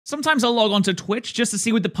Sometimes I'll log on to Twitch just to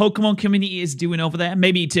see what the Pokemon community is doing over there.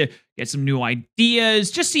 Maybe to get some new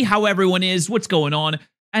ideas, just see how everyone is, what's going on.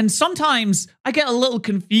 And sometimes I get a little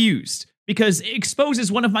confused because it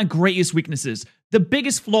exposes one of my greatest weaknesses. The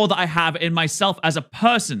biggest flaw that I have in myself as a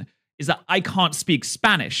person is that I can't speak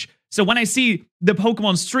Spanish. So when I see the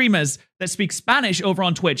Pokemon streamers that speak Spanish over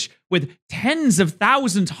on Twitch with tens of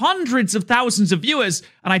thousands, hundreds of thousands of viewers,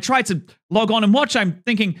 and I try to log on and watch, I'm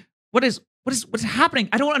thinking, what's happening?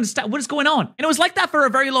 I don't understand. What is going on? And it was like that for a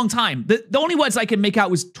very long time. The only words I could make out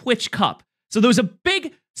was Twitch Cup. So there was a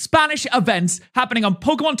big Spanish event happening on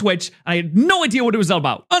Pokemon Twitch, and I had no idea what it was all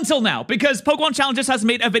about until now, because Pokemon Challengers has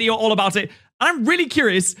made a video all about it, and I'm really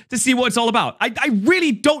curious to see what it's all about. I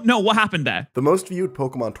really don't know what happened there. The most viewed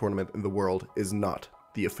Pokemon tournament in the world is not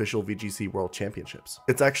the official VGC World Championships.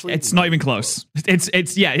 It's not even close.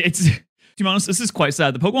 To be honest, this is quite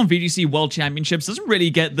sad. The Pokemon VGC World Championships doesn't really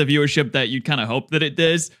get the viewership that you'd kind of hope that it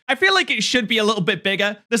does. I feel like it should be a little bit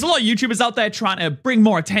bigger. There's a lot of YouTubers out there trying to bring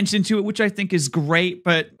more attention to it, which I think is great,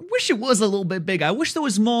 but I wish it was a little bit bigger. I wish there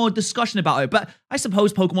was more discussion about it, but I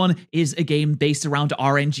suppose Pokemon is a game based around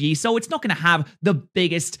RNG, so it's not going to have the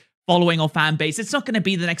biggest following or fan base. It's not going to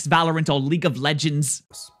be the next Valorant or League of Legends.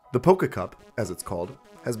 The Poke Cup, as it's called,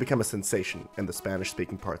 has become a sensation in the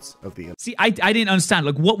Spanish-speaking parts of the... See, I didn't understand,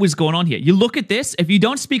 like, what was going on here. You look at this, if you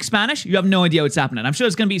don't speak Spanish, you have no idea what's happening. I'm sure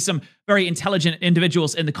there's going to be some very intelligent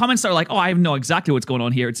individuals in the comments that are like, oh, I know exactly what's going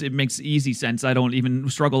on here. It makes easy sense. I don't even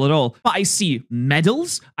struggle at all. But I see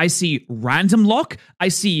medals. I see random lock. I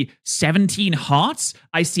see 17 hearts.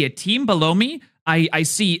 I see a team below me. I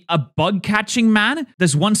see a bug catching man.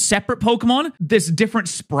 There's one separate Pokemon. There's different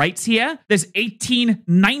sprites here. There's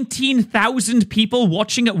 19,000 people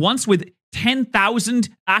watching at once with 10,000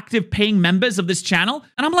 active paying members of this channel.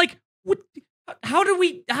 And I'm like, what? How do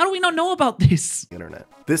we not know about this? Internet.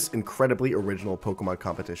 This incredibly original Pokemon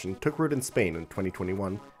competition took root in Spain in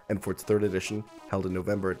 2021, and for its third edition, held in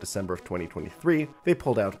November and December of 2023, they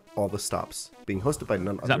pulled out all the stops, being hosted by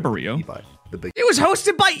none other than Ibai. It was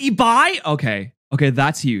hosted by Ibai? Okay,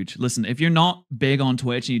 that's huge. Listen, if you're not big on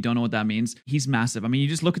Twitch and you don't know what that means, he's massive. I mean, you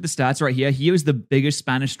just look at the stats right here. He is the biggest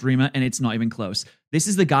Spanish streamer, and it's not even close. This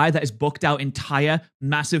is the guy that has booked out entire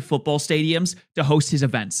massive football stadiums to host his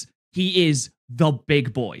events. He is the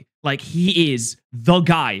big boy. Like, he is the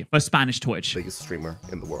guy for Spanish Twitch. Biggest streamer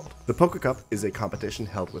in the world. The Poke Cup is a competition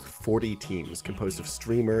held with 40 teams composed of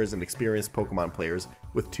streamers and experienced Pokemon players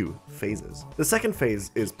with 2 phases. The second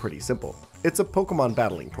phase is pretty simple. It's a Pokemon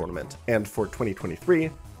battling tournament, and for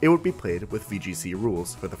 2023, it would be played with VGC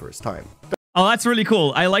rules for the first time. Oh, that's really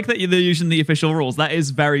cool. I like that they're using the official rules. That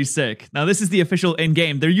is very sick. Now, this is the official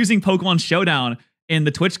in-game. They're using Pokemon Showdown in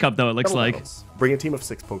the Twitch Cup, though, it looks like. Bring a team of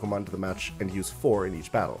 6 Pokemon to the match and use 4 in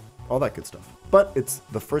each battle. All that good stuff. But it's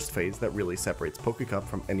the first phase that really separates Poke Cup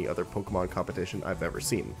from any other Pokemon competition I've ever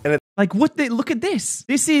seen. And like, look at this.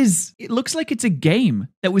 It looks like it's a game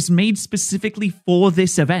that was made specifically for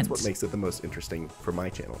this event. That's what makes it the most interesting for my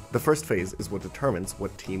channel. The first phase is what determines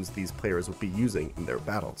what teams these players would be using in their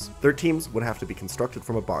battles. Their teams would have to be constructed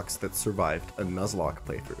from a box that survived a Nuzlocke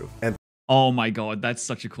playthrough. And oh my god, that's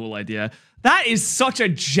such a cool idea. That is such a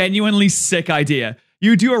genuinely sick idea.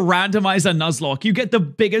 You do a randomizer Nuzlocke. You get the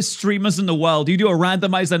biggest streamers in the world. You do a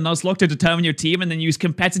randomizer Nuzlocke to determine your team and then use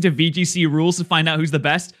competitive VGC rules to find out who's the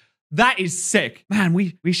best. That is sick. Man,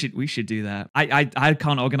 we should do that. I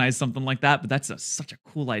can't organize something like that, but that's such a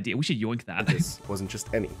cool idea. We should yoink that. This wasn't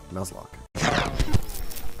just any Nuzlocke.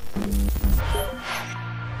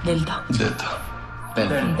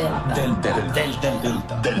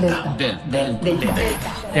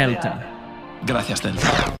 Delta. Gracias,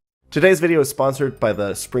 Delta. Today's video is sponsored by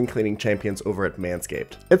the spring cleaning champions over at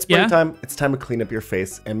Manscaped. It's springtime, It's time to clean up your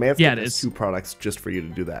face, and Manscaped has 2 products just for you to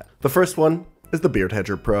do that. The first one is the Beard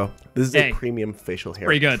Hedger Pro. This is a premium facial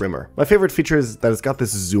hair trimmer. My favorite feature is that it's got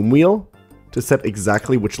this zoom wheel to set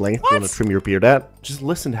exactly which length you want to trim your beard at. Just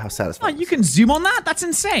listen to how satisfying. Oh, you can zoom on that? That's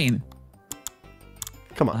insane.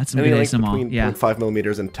 Come on, that's some good ASMR. Between 0.5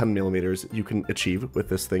 millimeters and 10 millimeters you can achieve with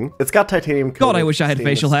this thing. It's got titanium coated. God, I wish I had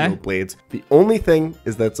facial hair. Blades. The only thing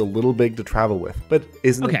is that it's a little big to travel with. But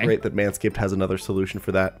isn't it great that Manscaped has another solution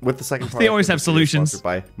for that? With the second product, they always have solutions.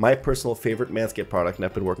 By my personal favorite Manscaped product, and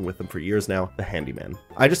I've been working with them for years now, the Handyman.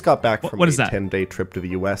 I just got back from a 10-day trip to the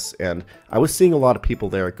US, and I was seeing a lot of people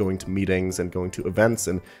there going to meetings and going to events,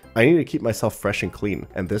 and I need to keep myself fresh and clean,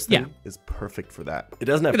 and this thing is perfect for that. It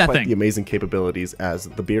doesn't have quite the amazing capabilities as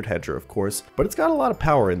the Beard Hedger, of course, but it's got a lot of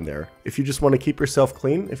power in there. If you just want to keep yourself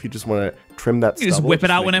clean, if you just want to trim that stubble, just whip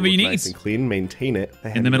it out whenever you need. Nice and clean, maintain it.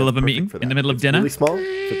 In the middle of a meeting, in the middle of dinner. Really small,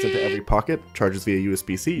 fits into every pocket, charges via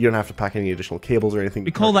USB-C. You don't have to pack any additional cables or anything.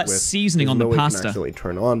 We call that seasoning on the pasta. You can accidentally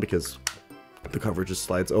turn on because the cover just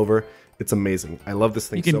slides over. It's amazing. I love this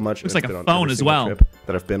thing so much. Looks like a phone as well. Trip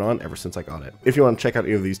that I've been on ever since I got it. If you want to check out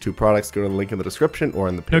either of these two products, go to the link in the description or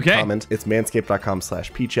in the pinned comment. It's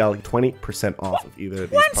manscaped.com/pchal. 20% off of either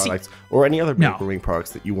of these products or any other grooming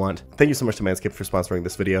products that you want. Thank you so much to Manscaped for sponsoring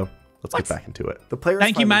this video. Let's get back into it. The players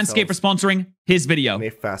Thank you, Manscaped, for sponsoring his video. In a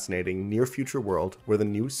fascinating near-future world where the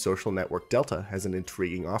new social network Delta has an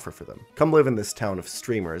intriguing offer for them. Come live in this town of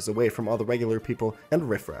streamers, away from all the regular people and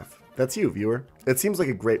riffraff. That's you, viewer. It seems like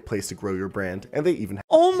a great place to grow your brand, and they even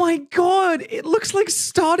oh my god, it looks like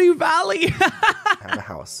Stardew Valley. have a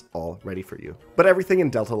house all ready for you. But everything in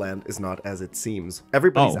Delta Land is not as it seems.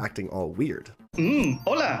 Everybody's acting all weird.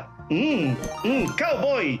 Hola.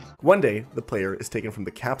 Cowboy. One day, the player is taken from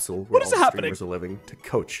the capsule where all the streamers are living to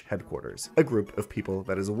Coach Headquarters, a group of people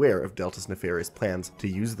that is aware of Delta's nefarious plans to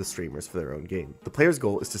use the streamers for their own gain. The player's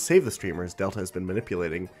goal is to save the streamers Delta has been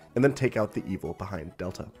manipulating and then take out the evil behind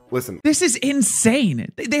Delta. Listen. This is insane.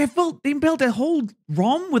 They built a whole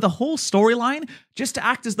ROM with a whole storyline just to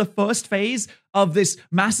act as the first phase of this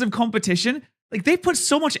massive competition. Like, they put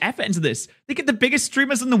so much effort into this. They get the biggest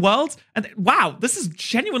streamers in the world, and wow, this is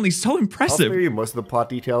genuinely so impressive. I'll spare you most of the plot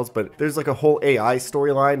details, but there's like a whole AI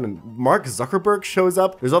storyline, and Mark Zuckerberg shows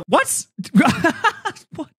up. There's all what's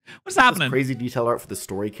happening? Crazy detail art for the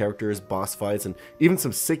story characters, boss fights, and even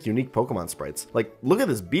some sick, unique Pokemon sprites. Like, look at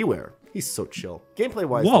this Beware. He's so chill.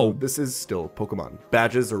 Gameplay-wise, though, this is still Pokemon.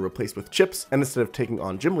 Badges are replaced with chips, and instead of taking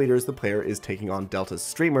on gym leaders, the player is taking on Delta's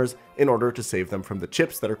streamers in order to save them from the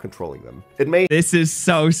chips that are controlling them. This is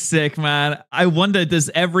so sick, man. I wonder,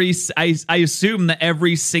 does I assume that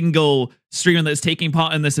every single streamer that's taking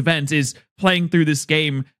part in this event is playing through this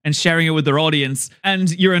game and sharing it with their audience,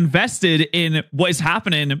 and you're invested in what is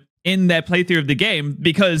happening in their playthrough of the game,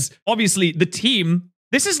 because obviously the team,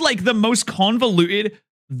 this is like the most convoluted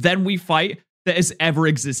Then We Fight that has ever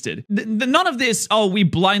existed. None of this, oh, we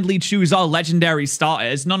blindly choose our legendary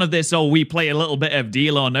starters. None of this, oh, we play a little bit of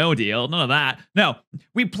Deal or No Deal. None of that. No,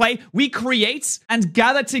 we create and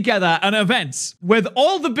gather together an event with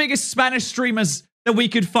all the biggest Spanish streamers that we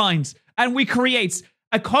could find. And we create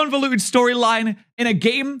a convoluted storyline in a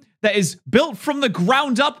game that is built from the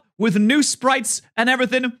ground up with new sprites and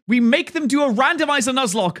everything. We make them do a randomizer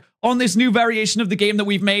Nuzlocke on this new variation of the game that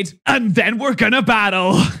we've made, and then we're gonna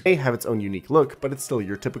battle. It may have its own unique look, but it's still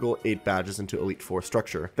your typical 8 badges into Elite 4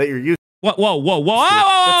 structure that you're using. Whoa, what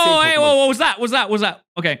was that?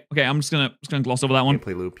 Okay, I'm just gonna gloss over that one.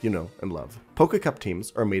 Gameplay loop you know and love. Poke Cup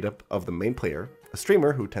teams are made up of the main player, a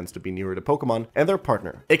streamer who tends to be nearer to Pokemon, and their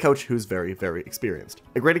partner, a coach who's very, very experienced.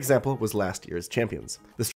 A great example was last year's Champions.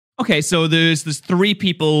 Okay, so there's 3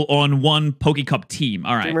 people on one Poke Cup team.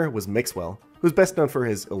 All right. The streamer was Mixwell, who's best known for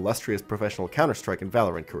his illustrious professional Counter-Strike and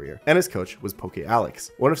Valorant career, and his coach was Poke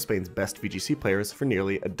Alex, one of Spain's best VGC players for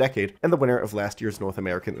nearly a decade and the winner of last year's North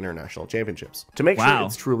American International Championships. To make sure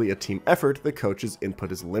it's truly a team effort, the coach's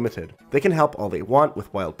input is limited. They can help all they want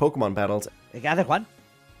with wild Pokemon battles. ¿Qué haces, Juan?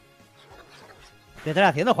 ¿Qué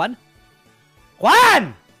estás haciendo, Juan?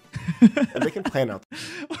 ¡Juan! And they can plan out.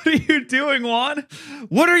 What are you doing, Juan?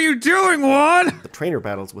 What are you doing, Juan? The trainer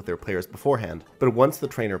battles with their players beforehand, but once the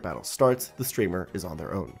trainer battle starts, the streamer is on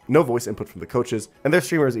their own. No voice input from the coaches, and their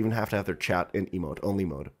streamers even have to have their chat in emote-only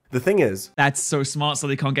mode. The thing is, that's so smart, so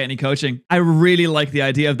they can't get any coaching. I really like the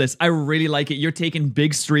idea of this. I really like it. You're taking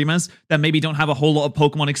big streamers that maybe don't have a whole lot of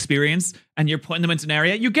Pokemon experience, and you're putting them into an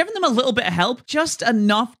area. You're giving them a little bit of help, just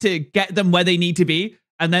enough to get them where they need to be,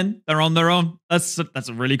 and then they're on their own. That's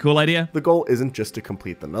a really cool idea. The goal isn't just to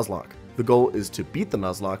complete the Nuzlocke. The goal is to beat the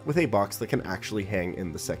Nuzlocke with a box that can actually hang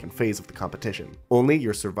in the second phase of the competition. Only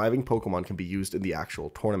your surviving Pokemon can be used in the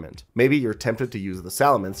actual tournament. Maybe you're tempted to use the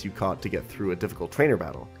Salamence you caught to get through a difficult trainer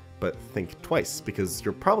battle, but think twice, because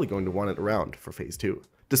you're probably going to want it around for phase 2.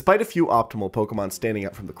 Despite a few optimal Pokemon standing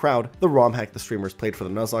out from the crowd, the ROM hack the streamers played for the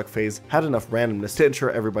Nuzlocke phase had enough randomness to ensure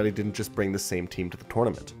everybody didn't just bring the same team to the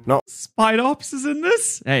tournament. No. Spidops is in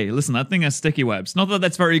this? Hey, listen, that thing has sticky webs. Not that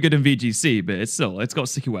that's very good in VGC, but it's got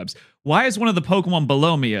sticky webs. Why is one of the Pokemon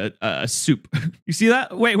below me a soup? You see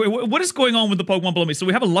that? Wait, what is going on with the Pokemon below me? So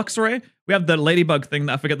we have a Luxray, we have the ladybug thing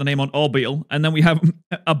that I forget the name on, Orbeal, and then we have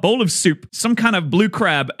a bowl of soup, some kind of blue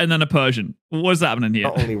crab, and then a Persian. What is happening here?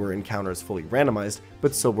 Not only were encounters fully randomized,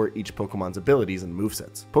 but so were each Pokemon's abilities and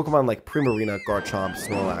movesets. Pokemon like Primarina, Garchomp,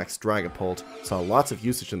 Snorlax, Dragapult saw lots of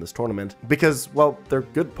usage in this tournament because, well, they're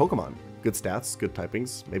good Pokemon. Good stats, good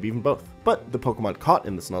typings, maybe even both. But the Pokemon caught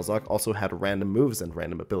in this Nuzlocke also had random moves and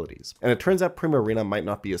random abilities. And it turns out Primarina might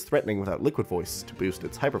not be as threatening without Liquid Voice to boost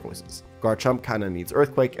its Hyper Voices. Garchomp kinda needs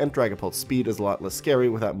Earthquake, and Dragapult's speed is a lot less scary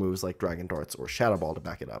without moves like Dragon Darts or Shadow Ball to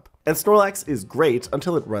back it up. And Snorlax is great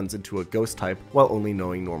until it runs into a Ghost type while only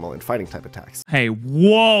knowing normal and fighting type attacks. Hey,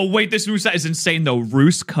 whoa, wait, this moveset is insane though.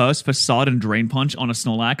 Roost, Curse, Facade, and Drain Punch on a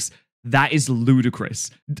Snorlax. That is ludicrous.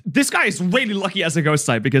 This guy is really lucky as a Ghost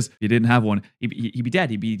type, because if he didn't have one, he'd be dead.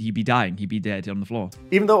 He'd be dying. He'd be dead on the floor.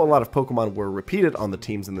 Even though a lot of Pokemon were repeated on the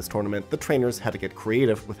teams in this tournament, the trainers had to get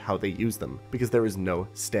creative with how they use them, because there is no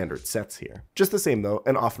standard sets here. Just the same though,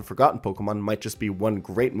 an often forgotten Pokemon might just be one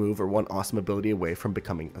great move or one awesome ability away from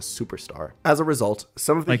becoming a superstar. As a result,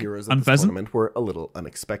 some of the heroes of this tournament were a little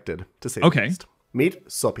unexpected, to say the least. Meet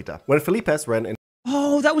Sopita. When Felipes ran in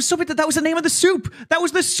Oh, that was Sopita. That was the name of the soup. That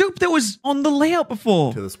was the soup that was on the layout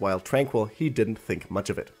before. To this wild Tranquil, he didn't think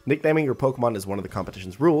much of it. Nicknaming your Pokemon is one of the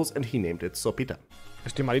competition's rules, and he named it Sopita.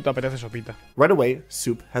 Estoy malito, apetece sopita. Right away,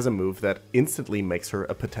 Soup has a move that instantly makes her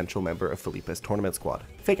a potential member of Felipe's tournament squad.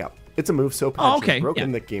 Fake Out. It's a move so potentially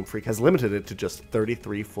broken that Game Freak has limited it to just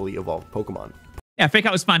 33 fully evolved Pokemon. Yeah, Fake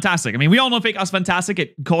Out is fantastic. I mean, we all know Fake Out's fantastic.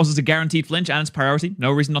 It causes a guaranteed flinch and it's priority.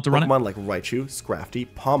 No reason not to run it. Pokemon like Raichu, Scrafty,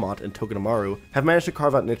 Pawmot, and Togedemaru have managed to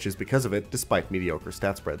carve out niches because of it, despite mediocre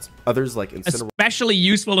stat spreads. Others like Incineroar, especially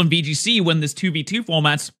useful in VGC when there's 2v2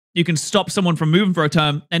 formats. You can stop someone from moving for a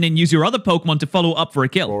turn and then use your other Pokemon to follow up for a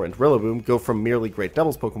kill. And Rillaboom go from merely great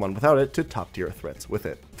doubles Pokemon without it to top tier threats with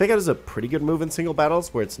it. Fake Out is a pretty good move in single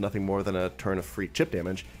battles where it's nothing more than a turn of free chip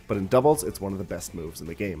damage, but in doubles it's one of the best moves in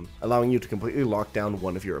the game, allowing you to completely lock down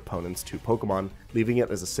one of your opponent's two Pokemon, leaving it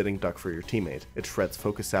as a sitting duck for your teammate. It shreds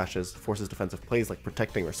focus sashes, forces defensive plays like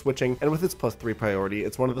protecting or switching, and with its +3 priority,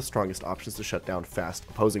 it's one of the strongest options to shut down fast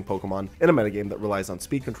opposing Pokemon in a metagame that relies on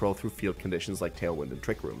speed control through field conditions like Tailwind and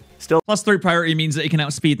Trick Room. Still, +3 priority means that it can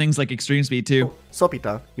outspeed things like Extreme Speed too.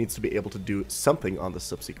 Sopita needs to be able to do something on the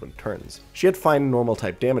subsequent turns. She had fine normal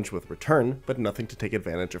type damage with Return, but nothing to take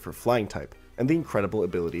advantage of her flying type, and the incredible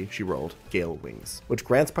ability she rolled, Gale Wings, which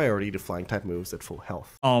grants priority to flying type moves at full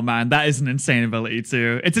health. Oh man, that is an insane ability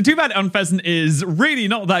too. It's a too bad Unpheasant is really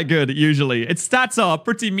not that good usually. Its stats are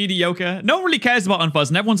pretty mediocre. No one really cares about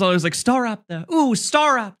Unpheasant. Everyone's always like, Staraptor, ooh,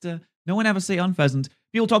 Staraptor. No one ever say Unpheasant.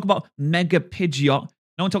 People talk about Mega Pidgeot.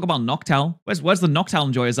 No one talk about Noctowl. Where's the Noctowl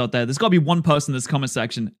enjoyers out there? There's got to be one person in this comment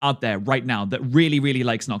section out there right now that really, really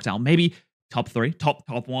likes Noctowl. Maybe top 3,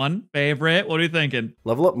 top 1 favorite. What are you thinking?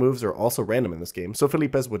 Level up moves are also random in this game, so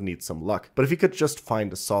Felipes would need some luck. But if he could just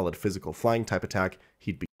find a solid physical flying type attack,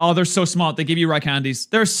 he'd be... Oh, they're so smart. They give you right candies.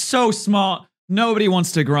 They're so smart. Nobody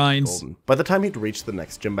wants to grind. Golden. By the time he'd reached the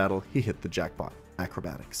next gym battle, he hit the jackpot.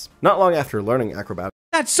 Acrobatics. Not long after learning Acrobatics...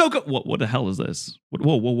 That's so good. What the hell is this?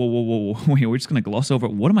 Whoa. Wait, we're just going to gloss over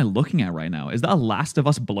it. What am I looking at right now? Is that a Last of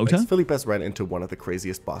Us bloater? Felipes ran into one of the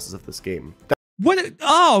craziest bosses of this game. What?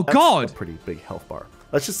 Oh, God. A pretty big health bar.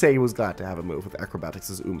 Let's just say he was glad to have a move with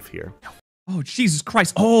Acrobatics' oomph here. Oh, Jesus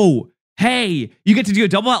Christ. Oh, hey, you get to do a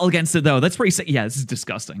double battle against it, though. That's pretty sick. Yeah, this is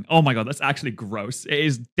disgusting. Oh, my God, that's actually gross. It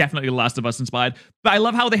is definitely Last of Us inspired. But I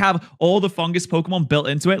love how they have all the fungus Pokemon built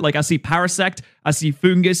into it. Like, I see Parasect, I see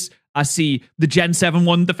Fungus, I see the Gen 7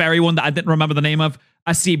 one, the fairy one that I didn't remember the name of.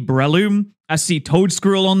 I see Breloom. I see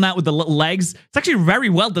Toadscruel on that with the little legs. It's actually very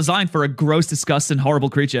well designed for a gross, disgusting, horrible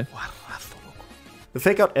creature. The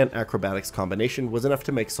Fake Out and Acrobatics combination was enough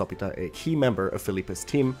to make Sopita a key member of Felipes'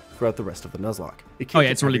 team throughout the rest of the Nuzlocke.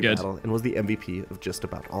 It's really good. And was the MVP of just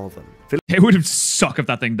about all of them. It would have sucked if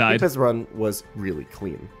that thing died. Felipes' run was really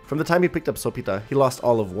clean. From the time he picked up Sopita, he lost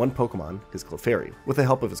all of one Pokemon, his Clefairy. With the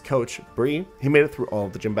help of his coach, Bree, he made it through all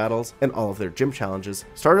of the gym battles and all of their gym challenges,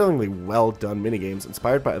 startlingly well done minigames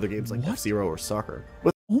inspired by other games like F-Zero or Soccer.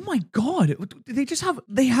 Oh my God,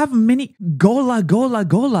 they have many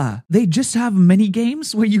Gola. They just have mini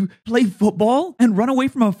games where you play football and run away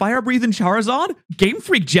from a fire-breathing Charizard? Game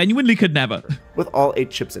Freak genuinely could never. With all 8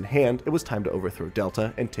 chips in hand, it was time to overthrow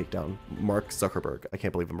Delta and take down Mark Zuckerberg. I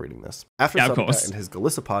can't believe I'm reading this. After Sopita and his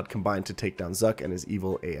Golisopod combined to take down Zuck and his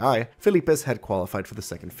evil AI, Felipes had qualified for the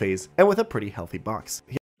second phase, and with a pretty healthy box.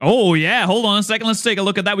 Oh yeah, hold on a second, let's take a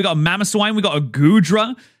look at that. We got a Mamoswine, we got a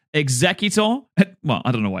Goodra, Executor. Well,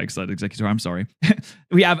 I don't know why I said Executor. I'm sorry.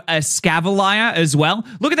 We have a Scavalier as well.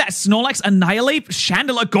 Look at that. Snorlax, Annihilate,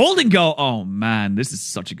 Chandelier, Golden Go. Oh, man. This is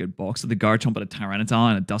such a good box. With the Garchomp and a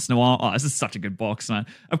Tyranitar and a Dusknoir. Oh, this is such a good box, man.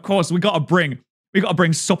 Of course, we got to bring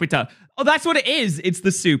Sopita. Oh, that's what it is. It's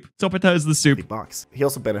the soup. Sopita is the soup. Box. He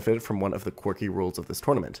also benefited from one of the quirky rules of this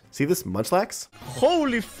tournament. See this Munchlax?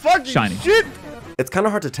 Holy fucking shiny shit! It's kind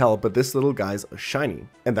of hard to tell, but this little guy's a shiny,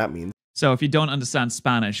 and that means... So if you don't understand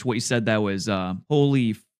Spanish, what you said there was,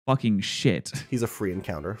 holy fucking shit. He's a free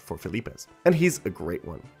encounter for Felipe's. And he's a great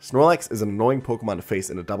one. Snorlax is an annoying Pokemon to face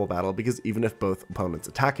in a double battle because even if both opponents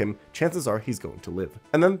attack him, chances are he's going to live.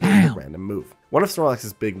 And then there's a random move. One of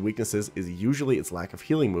Snorlax's big weaknesses is usually its lack of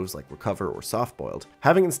healing moves like Recover or Soft Boiled,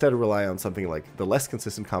 having instead rely on something like the less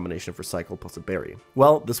consistent combination for Cycle plus a Berry.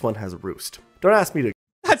 Well, this one has Roost. Don't ask me to...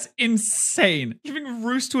 That's insane. Giving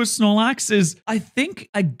Roost to a Snorlax is, I think,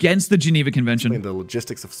 against the Geneva Convention. The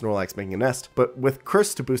logistics of Snorlax making a nest, but with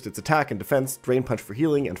Curse to boost its attack and defense, Drain Punch for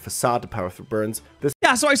healing, and Facade to power through burns, this...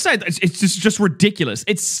 Yeah, so I said, it's just ridiculous.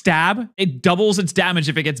 It's Stab, it doubles its damage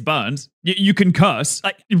if it gets burned. You can Curse.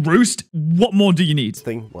 Like, Roost, what more do you need? This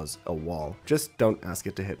thing was a wall. Just don't ask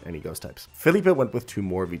it to hit any ghost types. Felipe went with 2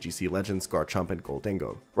 more VGC legends, Garchomp and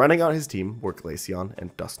Gholdengo. Rounding out his team were Glaceon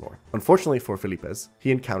and Dusknoir. Unfortunately for Felipe's,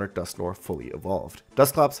 he encountered Dusknoir fully evolved.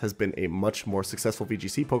 Dusclops has been a much more successful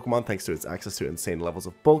VGC Pokemon thanks to its access to insane levels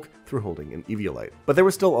of bulk through holding an Eviolite. But there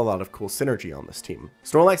was still a lot of cool synergy on this team.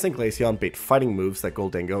 Snorlax and Glaceon bait fighting moves that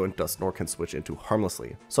Gholdengo and Dusknoir can switch into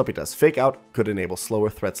harmlessly. Sopita's Fake Out could enable slower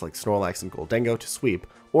threats like Snorlax and Gholdengo to sweep,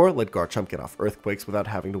 or let Garchomp get off Earthquakes without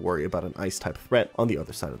having to worry about an Ice-type threat on the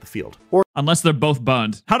other side of the field. Or unless they're both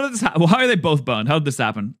burned. How did this happen? How are they both burned? How did this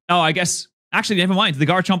happen? Oh, I guess... Actually, never mind. The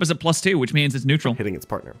Garchomp is at +2, which means it's neutral. Hitting its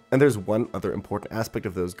partner. And there's one other important aspect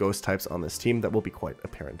of those ghost types on this team that will be quite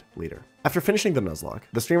apparent later. After finishing the Nuzlocke,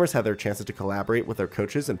 the streamers had their chances to collaborate with their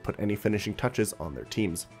coaches and put any finishing touches on their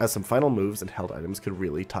teams, as some final moves and held items could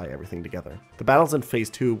really tie everything together. The battles in Phase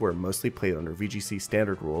 2 were mostly played under VGC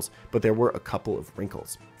standard rules, but there were a couple of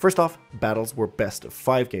wrinkles. First off, battles were best of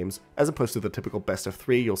 5 games, as opposed to the typical best of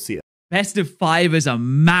 3 you'll see Best of 5 is a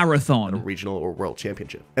marathon. A regional or world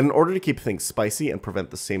championship. And in order to keep things spicy and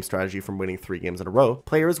prevent the same strategy from winning 3 games in a row,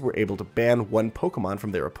 players were able to ban 1 Pokemon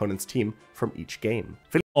from their opponent's team from each game.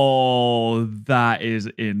 Oh, that is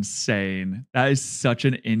insane. That is such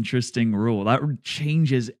an interesting rule. That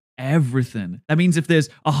changes everything. That means if there's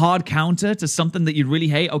a hard counter to something that you really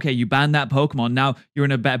hate, okay, you ban that Pokemon, now you're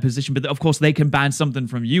in a better position, but of course they can ban something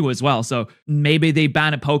from you as well. So maybe they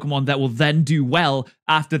ban a Pokemon that will then do well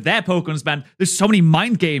after their Pokemon's banned. There's so many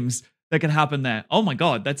mind games that can happen there. Oh my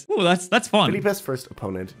god, that's fun. Felipe's first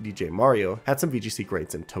opponent, DJ Mario, had some VGC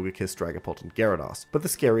greats in Togekiss, Dragapult, and Gyarados, but the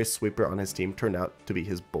scariest sweeper on his team turned out to be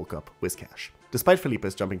his bulk-up Whiscash. Despite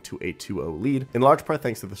Felipe's jumping to a 2-0 lead, in large part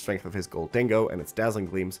thanks to the strength of his Gholdengo and its dazzling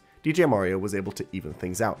gleams, DJ Mario was able to even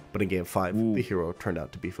things out, but in Game 5, the hero turned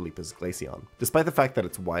out to be Felipe's Glaceon. Despite the fact that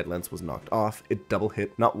its wide lens was knocked off, it double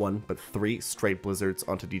hit not 1, but 3 straight blizzards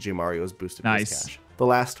onto DJ Mario's boosted Whiscash. The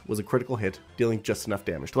last was a critical hit, dealing just enough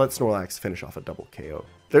damage to let Snorlax finish off a double KO.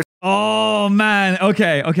 Oh man,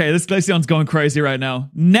 okay, this Glaceon's going crazy right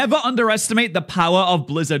now. Never underestimate the power of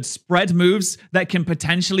Blizzard. Spread moves that can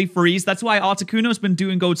potentially freeze. That's why Articuno's been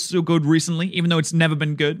doing so good recently, even though it's never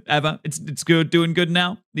been good, ever. It's good, doing good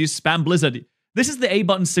now. You spam Blizzard. This is the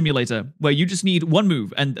A-button simulator, where you just need 1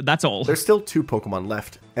 move, and that's all. There's still 2 Pokemon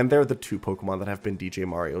left, and they're the 2 Pokemon that have been DJ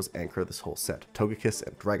Mario's anchor this whole set, Togekiss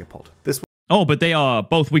and Dragapult. Oh, but they are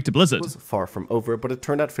both weak to Blizzard. It was far from over, but it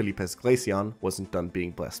turned out Felipe's Glaceon wasn't done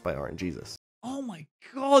being blessed by RNGesus. Oh my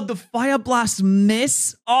god, the Fire Blast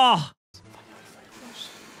miss? Oh.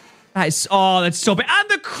 That's so big. And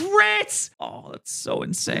the crit! Oh, that's so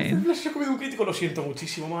insane. Lo siento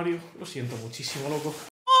muchísimo, Mario. Lo siento muchísimo, loco.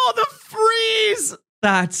 Oh, the freeze!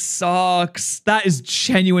 That sucks. That is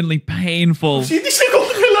genuinely painful. Lo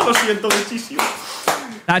siento muchísimo.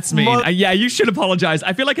 That's mean. Yeah, you should apologize.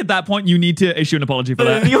 I feel like at that point you need to issue an apology for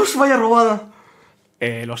that. Dios, vaya robada.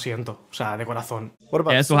 Lo siento, o sea, de corazón. What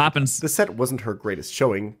about that's what happens. The set wasn't her greatest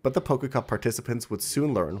showing, but the Poké Cup participants would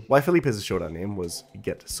soon learn why Felipe's showdown name was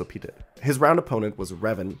Get Sopita. His round opponent was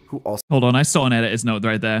Revan, who also... Hold on, I saw an editor's note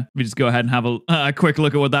right there. Let me just go ahead and have a quick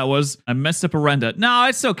look at what that was. I messed up a render. No,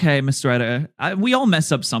 it's okay, Mr. Editor. We all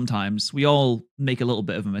mess up sometimes. We all make a little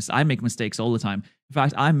bit of a mistake. I make mistakes all the time. In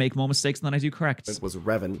fact, I make more mistakes than I do correct. It was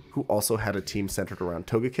Revan, who also had a team centered around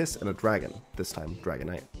Togekiss and a dragon, this time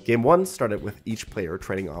Dragonite. Game 1 started with each player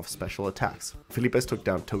trading off special attacks. Felipe's took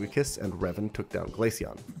down Togekiss and Revan took down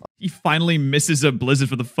Glaceon. He finally misses a Blizzard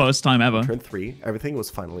for the first time ever. On turn 3, everything was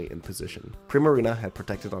finally in position. Primarina had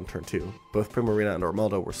protected on turn 2. Both Primarina and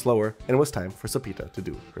Ormaldo were slower, and it was time for Sopita to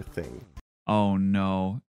do her thing. Oh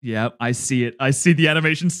no. Yep, I see it. I see the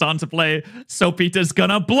animation starting to play. Sopita's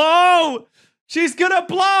gonna blow! She's gonna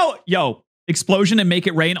blow! Yo, explosion and make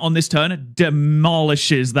it rain on this turn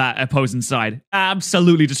demolishes that opposing side.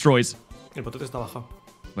 Absolutely destroys. El potete está bajado.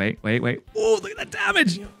 Wait. Oh, look at that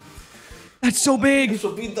damage! That's so big!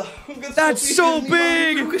 Sopita. That's so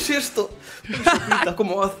big! ¿Qué es esto? Sopita,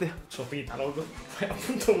 ¿cómo hace? Sopita, loco. Vaya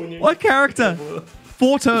punto muñeco. What character?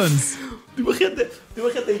 4 turns. Imagínate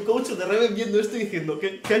el coach de Reven viendo esto y diciendo,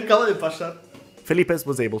 ¿qué acaba de pasar? Felipes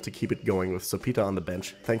was able to keep it going with Sopita on the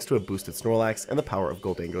bench thanks to a boosted Snorlax and the power of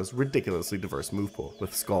Goldango's ridiculously diverse move pool,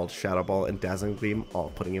 with Scald, Shadow Ball, and Dazzling Gleam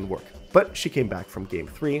all putting in work. But she came back from Game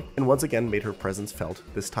 3 and once again made her presence felt,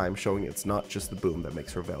 this time showing it's not just the boom that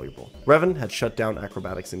makes her valuable. Reven had shut down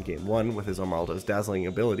Acrobatics in Game 1 with his Armaldo's Dazzling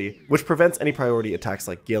ability, which prevents any priority attacks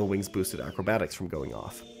like Gale Wings boosted Acrobatics from going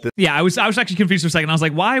off. Yeah, I was actually confused for a second. I was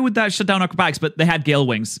like, why would that shut down Acrobatics? But they had Gale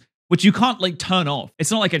Wings, which you can't like turn off. It's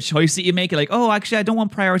not like a choice that you make. You're like, oh, actually, I don't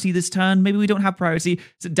want priority this turn. Maybe we don't have priority.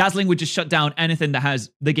 So Dazzling would just shut down anything that has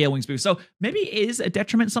the Gale Wings boost. So maybe it is a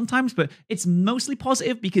detriment sometimes, but it's mostly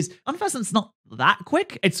positive because Unfezant's not that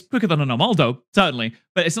quick. It's quicker than an Armaldo, certainly,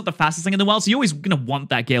 but it's not the fastest thing in the world. So you're always going to want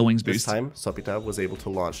that Gale Wings boost. This time, Sopita was able to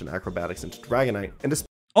launch an Acrobatics into Dragonite and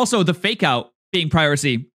also the fake out being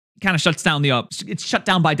priority kind of shuts down the up. It's shut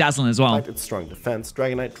down by Dazzling as well. Despite its strong defense,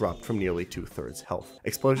 Dragonite dropped from nearly 2/3 health.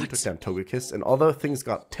 Explosion took down Togekiss, and although things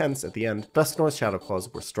got tense at the end, Dusknoir's Shadow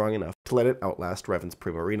Claws were strong enough to let it outlast Reven's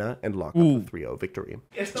Primarina and lock up the 3-0 victory.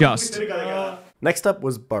 Just. Next up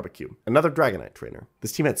was Barbecue, another Dragonite trainer.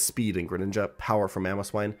 This team had speed in Greninja, power from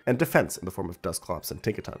Mamoswine, and defense in the form of Dusclops and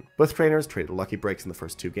Tinkaton. Both trainers traded lucky breaks in the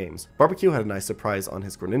first 2 games. Barbecue had a nice surprise on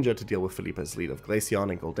his Greninja to deal with Felipe's lead of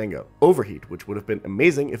Glaceon and Goldango. Overheat, which would have been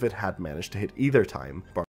amazing if it had managed to hit either time.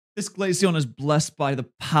 This Glaceon is blessed by the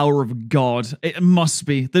power of God. It must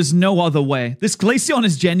be. There's no other way. This Glaceon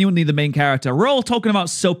is genuinely the main character. We're all talking about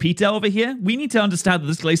Sopita over here. We need to understand that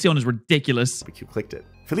this Glaceon is ridiculous. Barbecue clicked it.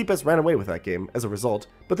 Felipes ran away with that game as a result,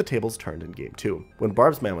 but the tables turned in Game 2, when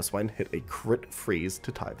Barb's Mamoswine hit a crit freeze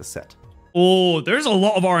to tie the set. Oh, there's a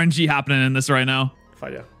lot of RNG happening in this right now.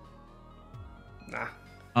 Falla. Nah.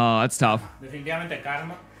 Oh, that's tough. Definitivamente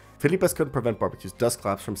karma. Felipes couldn't prevent Barbecue's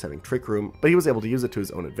Dusclops from setting Trick Room, but he was able to use it to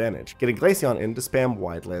his own advantage, getting Glaceon in to spam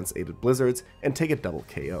Wide Lance-aided Blizzards and take a double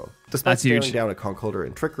KO. Despite staring down a Conkeldurr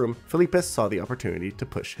in Trick Room, Felipes saw the opportunity to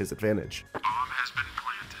push his advantage. Bomb has been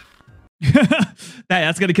planted.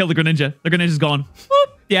 That's gonna kill the Greninja. The Greninja's gone.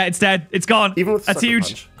 Whoop. Yeah, it's dead. It's gone. Even with that's Sucker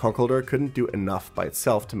huge. Punch, Conkeldurr couldn't do enough by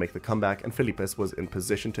itself to make the comeback, and Felipes was in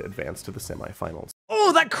position to advance to the semifinals.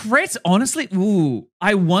 Oh, that crit, honestly, ooh.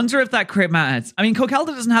 I wonder if that crit matters. I mean,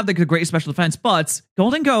 Conkeldurr doesn't have the great special defense, but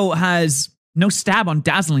Goldango has no stab on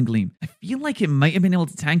Dazzling Gleam. I feel like it might have been able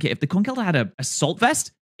to tank it. If the Conkeldurr had a Assault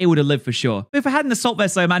Vest, it would have lived for sure. But if it had an Assault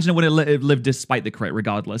Vest, I imagine it would have lived despite the crit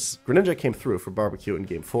regardless. Greninja came through for Barbecue in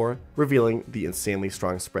Game 4, revealing the insanely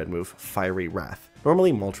strong spread move, Fiery Wrath.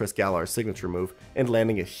 Normally Moltres Galar's signature move, and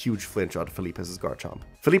landing a huge flinch onto Felipes' Garchomp.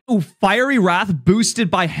 Ooh, Fiery Wrath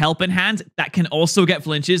boosted by Helping Hand. That can also get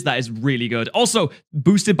flinches. That is really good. Also,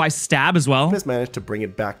 boosted by Stab as well. Felipes managed to bring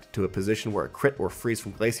it back to a position where a crit or freeze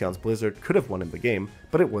from Glaceon's Blizzard could have won him the game,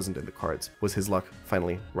 but it wasn't in the cards. Was his luck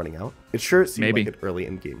finally running out? It sure seemed like it early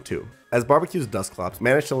in Game 2. As Barbecue's Dusclops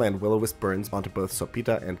managed to land Will-O-Wisp burns onto both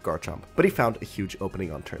Sopita and Garchomp, but he found a huge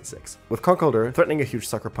opening on turn 6. With Conkeldurr threatening a huge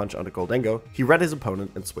Sucker Punch onto Goldango, he read his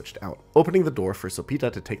opponent and switched out, opening the door for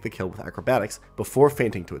Sopita to take the kill with Acrobatics before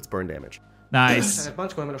fainting to its burn damage. Nice.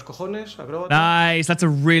 Nice. That's a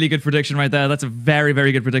really good prediction right there. That's a very,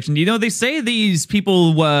 very good prediction. You know, they say these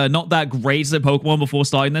people were not that great at Pokemon before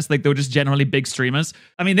starting this. Like, they were just generally big streamers.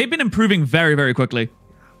 I mean, they've been improving very, very quickly.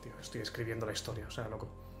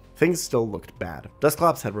 Things still looked bad.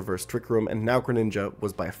 Dusclops had reversed Trick Room, and now Greninja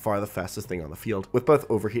was by far the fastest thing on the field, with both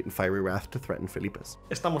Overheat and Fiery Wrath to threaten Felipes.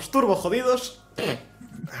 Estamos turbo jodidos.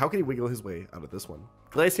 How could he wiggle his way out of this one?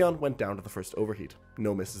 Glaceon went down to the first Overheat.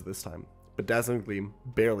 No misses this time. But Dazzling Gleam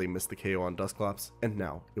barely missed the KO on Dusclops, and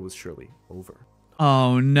now it was surely over.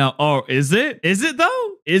 Oh no. Oh, is it? Is it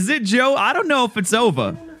though? Is it, Joe? I don't know if it's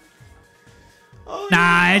over.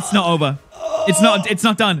 Nah, it's not over. It's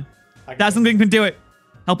not done. Dazzling Gleam can do it.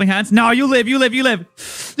 Helping Hands. No, you live.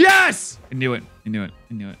 Yes! I knew it.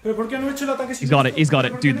 He's got it. He's got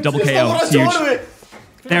it. Dude, double KO. It's huge.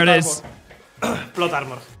 There it is. Plot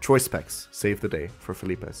Armor. Choice Specs saved the day for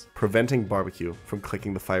Felipes, preventing Barbecue from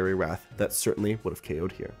clicking the Fiery Wrath that certainly would have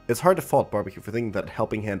KO'd here. It's hard to fault Barbecue for thinking that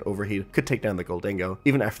Helping Hand Overheat could take down the Goldango,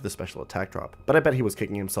 even after the special attack drop, but I bet he was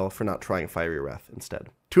kicking himself for not trying Fiery Wrath instead.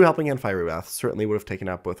 2 Helping Hand Fiery Wraths certainly would have taken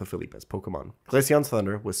out both of Felipes' Pokemon. Glaceon's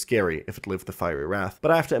Thunder was scary if it lived the Fiery Wrath, but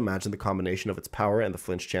I have to imagine the combination of its power and the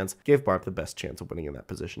flinch chance gave Barb the best chance of winning in that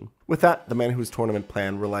position. With that, the man whose tournament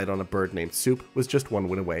plan relied on a bird named Soup was just 1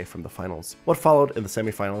 win away from the finals. What followed in the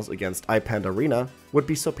semifinals against Pandarina would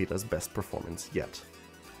be Sopita's best performance yet.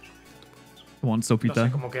 Come on,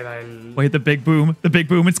 Sopita. Wait, the big boom. The big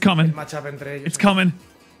boom. It's coming. It's coming.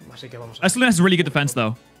 Estelina has really good defense,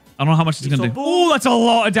 though. I don't know how much it's going to do. Oh, that's a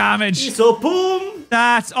lot of damage. Boom.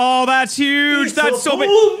 That's huge. That's so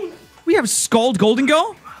big. We have Scald Golden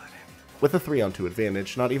Go? With a 3-on-2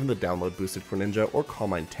 advantage, not even the download boosted Greninja or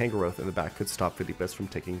Calm Mind Tangrowth in the back could stop Philippes from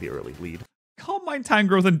taking the early lead. Calm Mind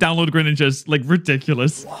Tangrowth and download Greninja is like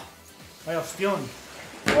ridiculous. Vaya opción.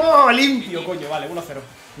 ¡Oh, limpio, coño! Vale, 1-0.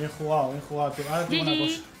 Bien jugado, bien jugado. Ahora tengo una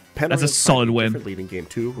cosa. That's a solid win. Lead in game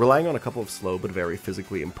 2, relying on a couple of slow but very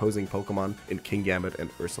physically imposing Pokemon in King Gambit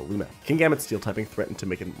and Ursaluna. King Gambit's steel typing threatened to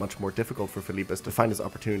make it much more difficult for Philippes to find his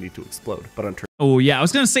opportunity to explode, but on turn. Oh yeah, I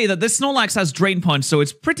was going to say that this Snorlax has Drain Punch, so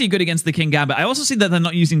it's pretty good against the King Gambit. I also see that they're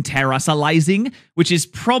not using Terrasolizing, which is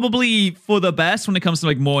probably for the best when it comes to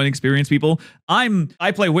like more inexperienced people.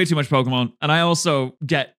 I play way too much Pokemon, and I also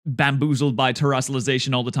get bamboozled by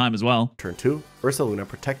Terrasolization all the time as well. Turn 2, Ursaluna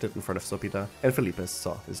protected in front of Sopita, and Philippes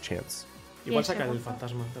saw his chance. Igual saca el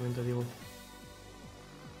fantasma, también te digo.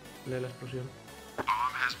 Lee la explosión.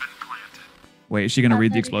 Wait, is she going to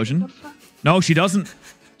read the explosion? No, she doesn't.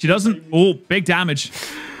 She doesn't. Oh, big damage.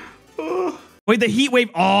 Wait, the heat wave.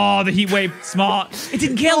 Oh, the heat wave. Smart. It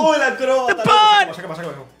didn't kill. The bird.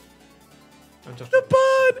 The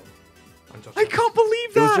bird. I can't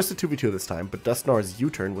believe that! It was just a 2v2 this time, but Dusknar's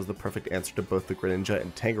U-turn was the perfect answer to both the Greninja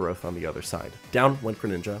and Tangrowth on the other side. Down went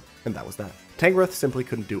Greninja, and that was that. Tangrowth simply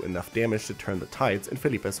couldn't do enough damage to turn the tides, and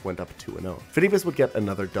Philippes went up 2-0. Philippes would get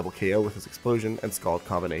another double KO with his Explosion and Scald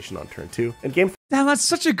combination on turn 2, and game 4 damn, that's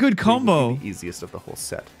such a good combo. the easiest of the whole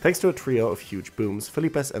set. Thanks to a trio of huge booms,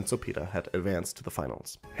 Philippes and Sopita had advanced to the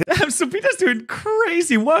finals. Sopita's doing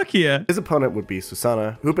crazy work here. His opponent would be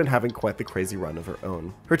Susana, who'd been having quite the crazy run of her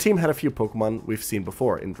own. Her team had a few Pokemon we've seen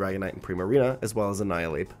before in Dragonite and Primarina, as well as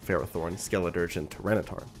Annihilate, Ferrothorn, Skeledirge, and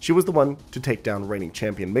Tyranitar. She was the one to take down reigning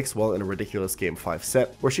champion Mixwell in a ridiculous Game 5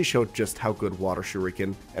 set, where she showed just how good Water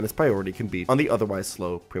Shuriken and its priority can be on the otherwise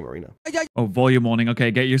slow Primarina. Oh, volume warning.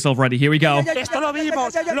 Okay, get yourself ready. Here we go.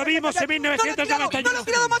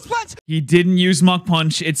 He didn't use Mach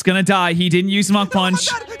Punch. It's gonna die. He didn't use Mach Punch.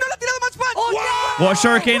 What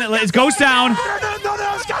Shuriken? It goes down.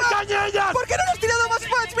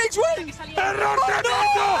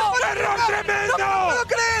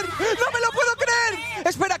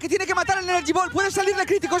 Espera, que tiene que matar el Energy Ball. Puede salirle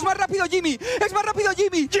crítico. Es más rápido Jimmy. Es más rápido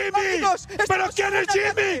Jimmy. Jimmy. ¿Pero quién es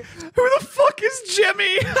Jimmy? Who the fuck is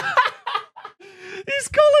Jimmy?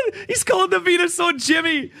 He's calling the Venusaur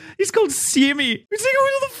Jimmy. He's called Simi. He's like,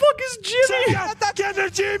 who the fuck is Jimmy? ¿Quién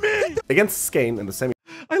es Jimmy? Against Skane in the semi.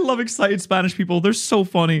 I love excited Spanish people. They're so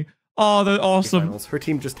funny. Oh, they're awesome. Finals, her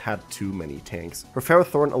team just had too many tanks. Her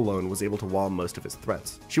Ferrothorn alone was able to wall most of his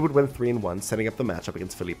threats. She would win 3-1, setting up the matchup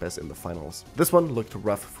against Philippes in the finals. This one looked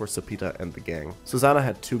rough for Sopita and the gang. Susana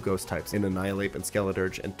had 2 ghost types in Annihilate and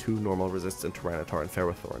Skeledirge and 2 normal resists in Tyranitar and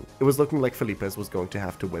Ferrothorn. It was looking like Philippes was going to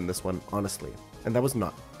have to win this one honestly, and that was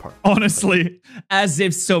not part. Honestly, as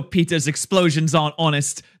if Sopita's explosions aren't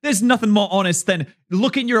honest. There's nothing more honest than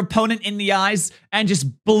looking your opponent in the eyes and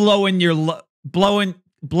just blowing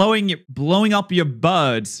up your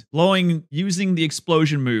birds, using the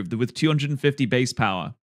explosion move with 250 base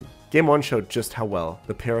power. Game 1 showed just how well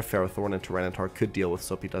the pair of Ferrothorn and Tyranitar could deal with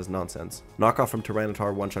Sopita's nonsense. Knockoff from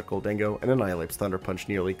Tyranitar one-shot Goldengo, and Annihilate's Thunder Punch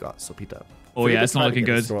nearly got Sopita. Oh yeah, it's not looking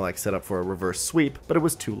good. Snorlax set up for a reverse sweep, but it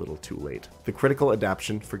was too little too late. The critical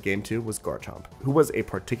adaptation for Game 2 was Garchomp, who was a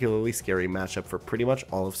particularly scary matchup for pretty much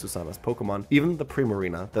all of Susana's Pokemon, even the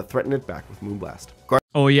Primarina that threatened it back with Moonblast.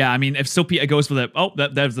 Oh yeah, I mean, if Sopita goes for the... Oh,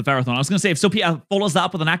 there's the Ferrothorn. I was going to say, if Sopita follows that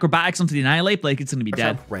up with an Acrobatics onto the Annihilate, like, it's going to be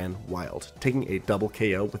dead. Garchomp ran wild, taking a double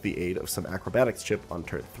KO with the aid of some Acrobatics chip on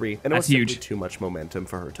turn 3, and it was simply too much momentum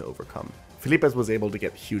for her to overcome. Philippes was able to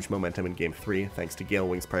get huge momentum in Game 3 thanks to Gale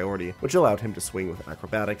Wing's priority, which allowed him to swing with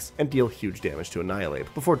Acrobatics and deal huge damage to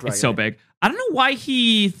Annihilate before Dragonite. It's so big. I don't know why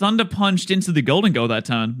he Thunder Punched into the Golden Go that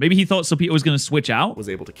turn. Maybe he thought Sopita was going to switch out? Was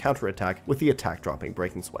able to counterattack with the attack-dropping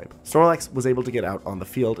Breaking Swipe. Snorlax was able to get out on the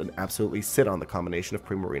field and absolutely sit on the combination of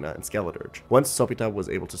Primarina and Skeledirge. Once Sopita was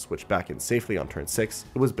able to switch back in safely on turn 6,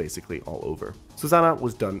 it was basically all over. Susana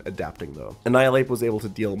was done adapting though. Annihilate was able to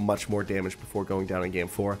deal much more damage before going down in Game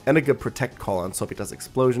 4, and a good Protect call on Sopita's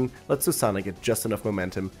Explosion let Susana get just enough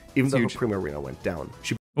momentum, even though her Primarina went down.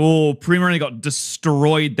 Oh, Primarina got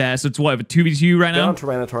destroyed there, so it's what, a 2v2 right now? Down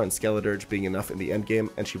Tyranitar and Skeledirge being enough in the endgame,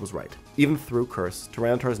 and she was right. Even through Curse,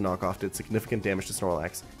 Tyranitar's knockoff did significant damage to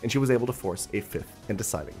Snorlax, and she was able to force a 5th and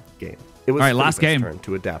deciding game. It was last game turn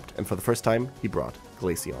to adapt, and for the first time, he brought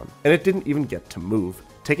Glaceon. And it didn't even get to move,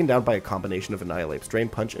 taken down by a combination of Annihilape's Drain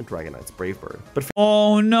Punch and Dragonite's Brave Bird. But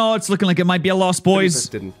oh no, it's looking like it might be a loss, boys. Philippus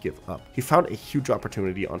didn't give up. He found a huge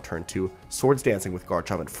opportunity on turn 2, Swords Dancing with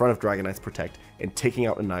Garchomp in front of Dragonite's Protect and taking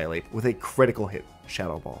out Annihilate with a critical hit,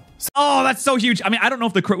 Shadow Ball. Oh, that's so huge. I mean, I don't know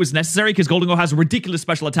if the crit was necessary because Gholdengo has a ridiculous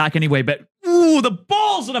special attack anyway, but ooh, the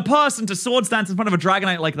balls of a person to Swords Dance in front of a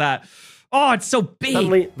Dragonite like that. Oh, it's so big.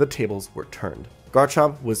 Suddenly, the tables were turned.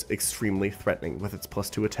 Garchomp was extremely threatening with its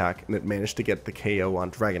 +2 attack, and it managed to get the KO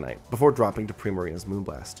on Dragonite before dropping to Primarina's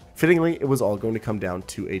Moonblast. Fittingly, it was all going to come down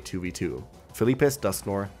to a 2v2. Philippus,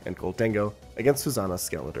 Dusknoir, and Gholdengo against Susana,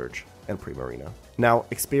 Skeledirge, and Primarina. Now,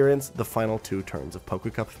 experience the final 2 turns of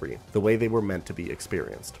Poké Cup 3 the way they were meant to be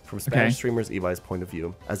experienced, from Spanish streamers Evi's point of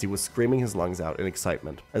view, as he was screaming his lungs out in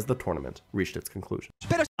excitement as the tournament reached its conclusion.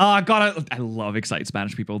 God, I love excited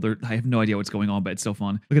Spanish people. I have no idea what's going on, but it's so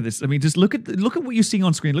fun. Look at this. I mean, just look at what you're seeing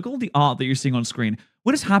on screen. Look at all the art that you're seeing on screen.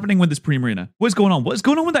 What is happening with this Primarina? What is going on? What is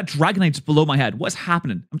going on with that Dragonite just below my head? What's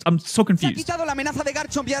happening? I'm so confused.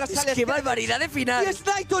 ¡Qué barbaridad de final! ¡Y es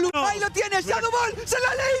Naito! ¡Ahí lo tienes! ¡Shadow Ball! ¡Se lo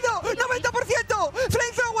ha leído! ¡90%!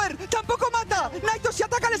 ¡Flamethrower! ¡Tampoco mata! Naito si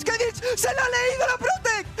ataca al Skeldritch! ¡Se lo ha leído la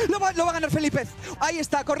Protect! Lo va a ganar Felipe. Ahí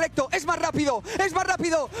está, correcto. Es más rápido. Es más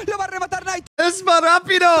rápido. Lo va a rematar Naito. ¡Es más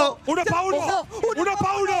rápido! ¡Uno pa' uno! ¡Uno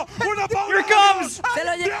pa' uno! ¡Uno pa' uno! Here it comes!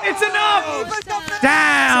 It's enough!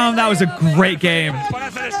 Damn, that was a great game.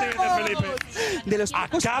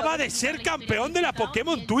 Acaba de ser campeón de la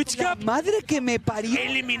Pokémon Twitch Cup. Madre que me parió.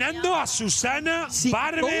 Eliminando a Susana,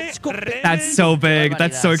 Barbe, Rene. That's so big.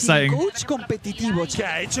 That's so exciting. Coach competitivo. ¿Qué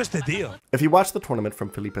ha hecho este tío? If you watch the tournament from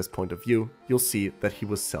Felipe's point of view, you'll see that he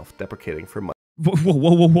was self-deprecating for much.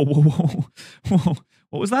 Whoa.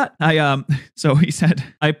 What was that? So he said,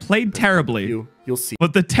 I played terribly. You'll see.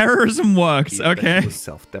 But the terrorism works, okay. He was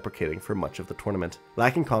self-deprecating for much of the tournament,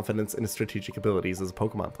 lacking confidence in his strategic abilities as a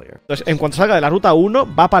Pokemon player. Entonces, en cuanto salga de la ruta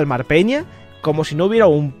 1, va a palmar Peña como si no hubiera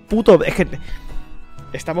un puto... Es que...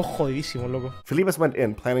 Estamos jodidísimos, loco. Philippus went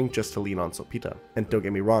in planning just to lean on Sopita. And don't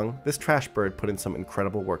get me wrong, this trash bird put in some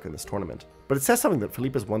incredible work in this tournament. But it says something that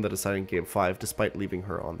Philippus won the deciding Game 5 despite leaving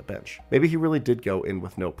her on the bench. Maybe he really did go in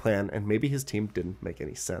with no plan, and maybe his team didn't make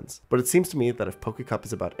any sense. But it seems to me that if Poké Cup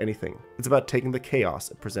is about anything, it's about taking the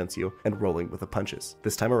chaos it presents you and rolling with the punches.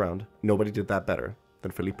 This time around, nobody did that better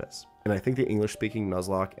than Philippus. And I think the English-speaking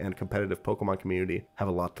Nuzlocke and competitive Pokemon community have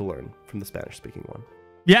a lot to learn from the Spanish-speaking one.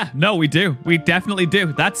 Yeah, no, we do. We definitely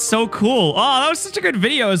do. That's so cool. Oh, that was such a good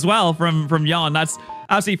video as well from Jan. That's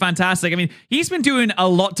absolutely fantastic. I mean, he's been doing a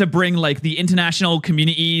lot to bring like the international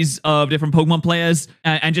communities of different Pokemon players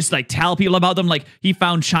and just like tell people about them. Like he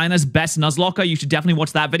found China's best Nuzlocke. You should definitely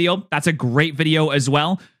watch that video. That's a great video as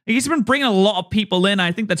well. He's been bringing a lot of people in.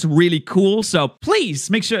 I think that's really cool. So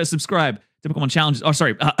please make sure to subscribe to Pokemon Challenges. Oh,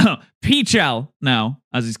 sorry. P-Chal now,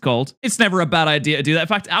 as he's called. It's never a bad idea to do that. In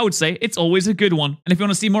fact, I would say it's always a good one. And if you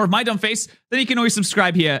want to see more of my dumb face, then you can always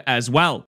subscribe here as well.